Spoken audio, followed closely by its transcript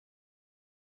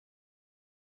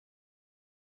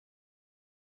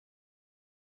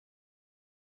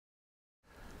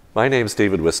My name's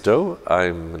David Wistow.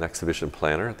 I'm an exhibition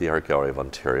planner at the Art Gallery of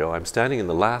Ontario. I'm standing in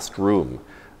the last room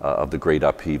of the Great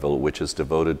Upheaval, which is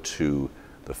devoted to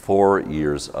the 4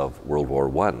 years of World War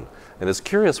I. And it's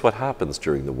curious what happens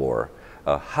during the war.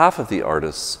 Half of the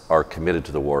artists are committed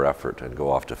to the war effort and go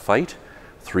off to fight.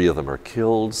 3 of them are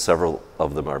killed, several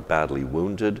of them are badly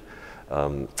wounded.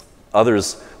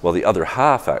 Others, well, the other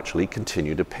half actually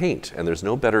continue to paint, and there's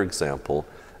no better example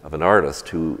of an artist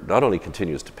who not only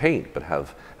continues to paint, but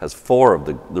has 4 of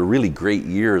the really great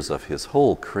years of his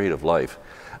whole creative life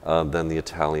than the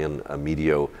Italian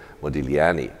Amedeo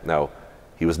Modigliani. Now,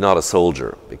 he was not a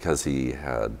soldier because he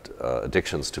had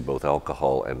addictions to both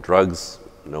alcohol and drugs.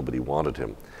 Nobody wanted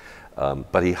him.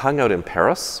 But he hung out in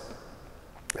Paris,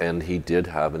 and he did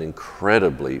have an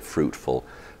incredibly fruitful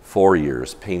 4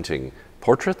 years painting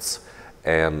portraits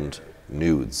and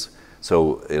nudes.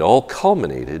 So it all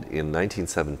culminated in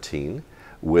 1917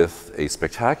 with a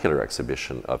spectacular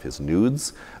exhibition of his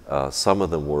nudes. Some of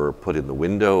them were put in the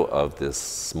window of this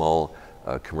small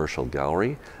commercial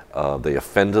gallery. They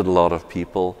offended a lot of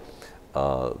people.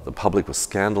 The public was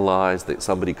scandalized.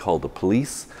 Somebody called the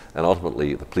police, and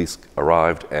ultimately the police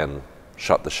arrived and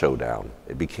shut the show down.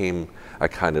 It became a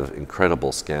kind of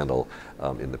incredible scandal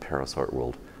in the Paris art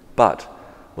world. But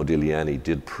Modigliani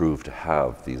did prove to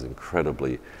have these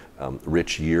incredibly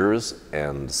rich years,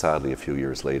 and sadly a few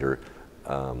years later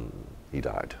he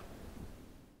died.